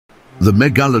The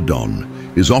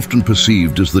Megalodon is often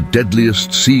perceived as the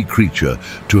deadliest sea creature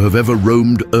to have ever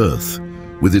roamed Earth.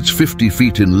 With its 50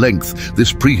 feet in length,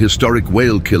 this prehistoric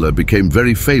whale killer became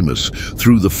very famous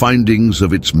through the findings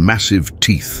of its massive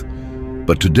teeth.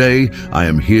 But today, I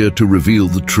am here to reveal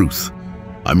the truth.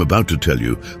 I'm about to tell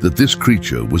you that this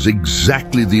creature was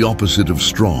exactly the opposite of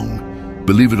strong.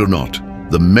 Believe it or not,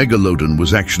 the Megalodon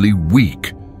was actually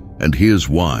weak, and here's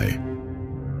why.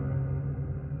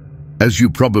 As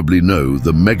you probably know,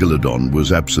 the Megalodon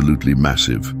was absolutely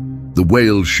massive. The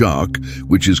whale shark,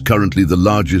 which is currently the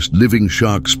largest living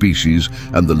shark species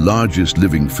and the largest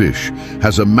living fish,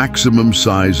 has a maximum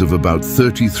size of about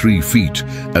 33 feet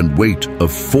and weight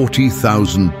of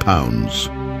 40,000 pounds.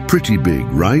 Pretty big,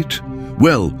 right?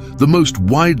 Well, the most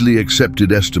widely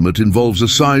accepted estimate involves a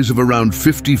size of around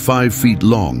 55 feet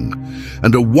long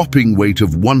and a whopping weight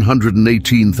of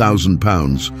 118,000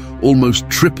 pounds, almost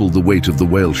triple the weight of the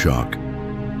whale shark.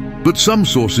 But some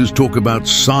sources talk about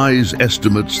size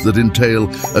estimates that entail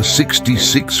a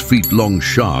 66 feet long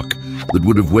shark that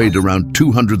would have weighed around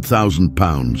 200,000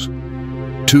 pounds.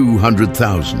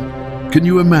 200,000. Can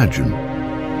you imagine?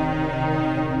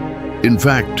 In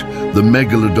fact, the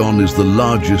Megalodon is the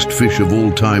largest fish of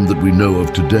all time that we know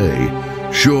of today.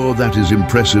 Sure, that is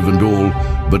impressive and all,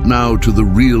 but now to the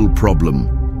real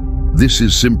problem. This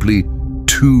is simply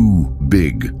too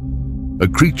big. A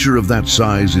creature of that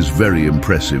size is very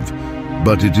impressive,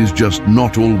 but it is just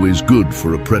not always good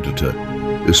for a predator,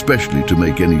 especially to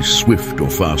make any swift or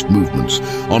fast movements.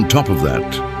 On top of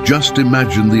that, just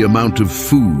imagine the amount of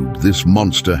food this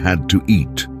monster had to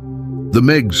eat. The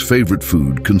Meg's favorite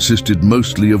food consisted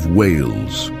mostly of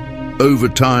whales. Over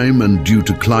time and due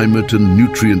to climate and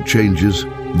nutrient changes,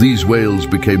 these whales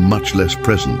became much less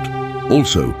present.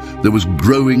 Also, there was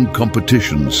growing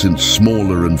competition since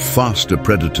smaller and faster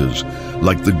predators,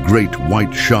 like the great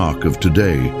white shark of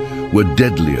today, were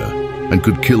deadlier and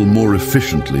could kill more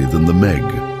efficiently than the Meg.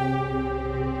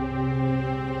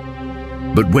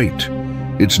 But wait,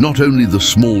 it's not only the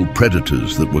small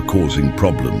predators that were causing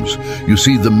problems. You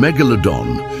see, the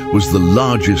Megalodon was the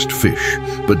largest fish,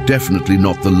 but definitely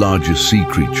not the largest sea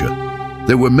creature.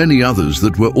 There were many others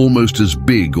that were almost as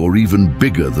big or even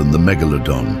bigger than the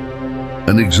Megalodon.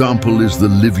 An example is the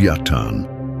Qbliviens.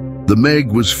 The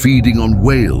Meg was feeding on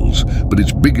whales, but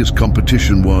its biggest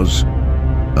competition was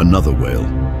another whale.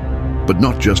 But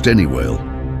not just any whale.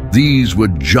 These were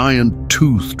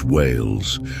giant-toothed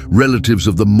whales, relatives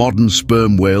of the modern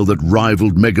sperm whale that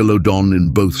rivaled Megalodon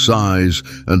in both size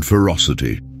and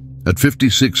ferocity. At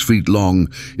 56 feet long,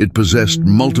 it possessed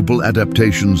multiple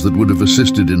adaptations that would have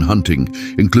assisted in hunting,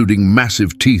 including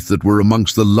massive teeth that were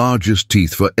amongst the largest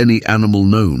teeth for any animal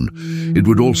known. It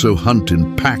would also hunt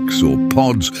in packs or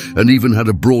pods and even had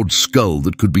a broad skull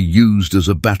that could be used as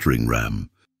a battering ram.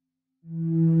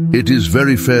 It is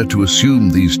very fair to assume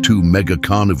these two mega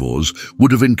carnivores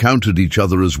would have encountered each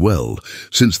other as well,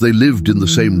 since they lived in the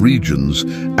same regions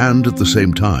and at the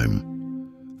same time.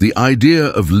 The idea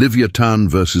of Qbliviens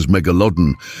versus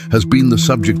Megalodon has been the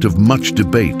subject of much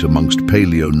debate amongst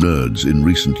paleo nerds in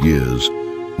recent years,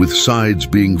 with sides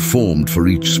being formed for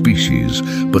each species,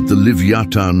 but the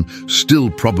Qbliviens still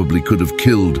probably could have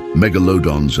killed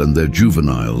Megalodons and their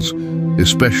juveniles,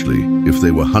 especially if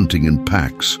they were hunting in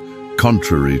packs,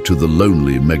 contrary to the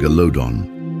lonely Megalodon.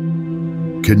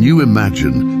 Can you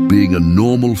imagine being a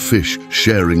normal fish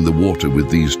sharing the water with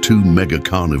these two mega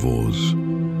carnivores?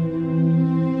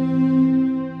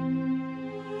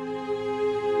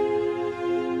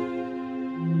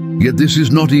 Yet this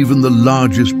is not even the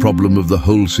largest problem of the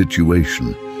whole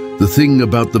situation. The thing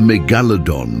about the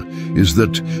Megalodon is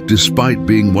that, despite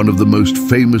being one of the most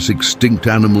famous extinct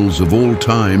animals of all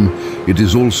time, it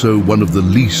is also one of the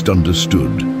least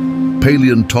understood.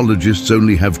 Paleontologists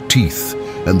only have teeth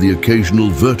and the occasional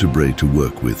vertebrae to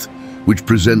work with, which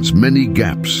presents many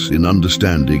gaps in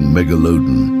understanding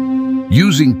Megalodon.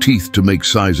 Using teeth to make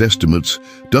size estimates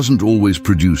doesn't always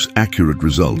produce accurate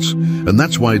results, and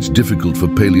that's why it's difficult for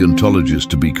paleontologists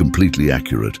to be completely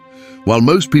accurate. While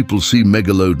most people see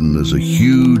Megalodon as a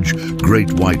huge,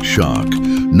 great white shark,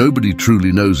 nobody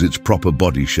truly knows its proper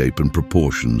body shape and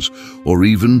proportions, or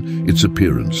even its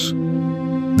appearance.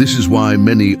 This is why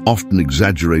many often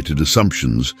exaggerated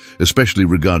assumptions, especially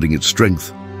regarding its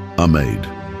strength, are made.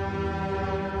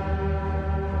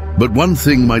 But one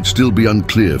thing might still be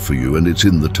unclear for you, and it's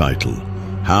in the title.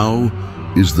 How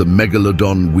is the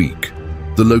Megalodon weak?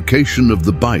 The location of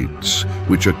the bites,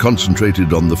 which are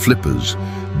concentrated on the flippers,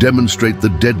 demonstrate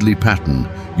the deadly pattern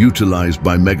utilized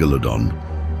by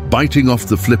Megalodon. Biting off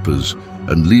the flippers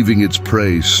and leaving its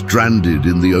prey stranded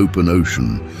in the open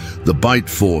ocean. The bite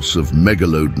force of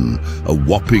Megalodon, a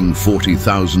whopping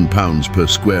 40,000 pounds per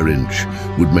square inch,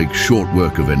 would make short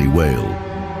work of any whale.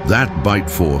 That bite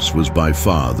force was by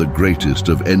far the greatest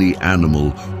of any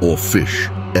animal or fish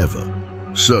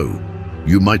ever. So,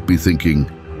 you might be thinking,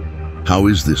 how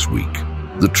is this weak?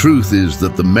 The truth is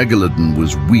that the Megalodon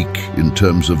was weak in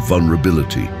terms of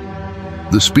vulnerability.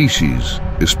 The species,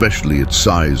 especially its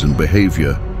size and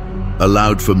behavior,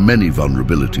 allowed for many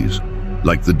vulnerabilities,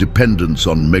 like the dependence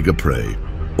on megaprey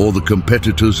or the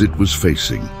competitors it was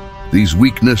facing. These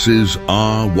weaknesses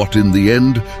are what in the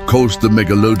end caused the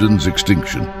Megalodon's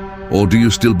extinction. Or do you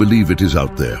still believe it is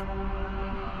out there?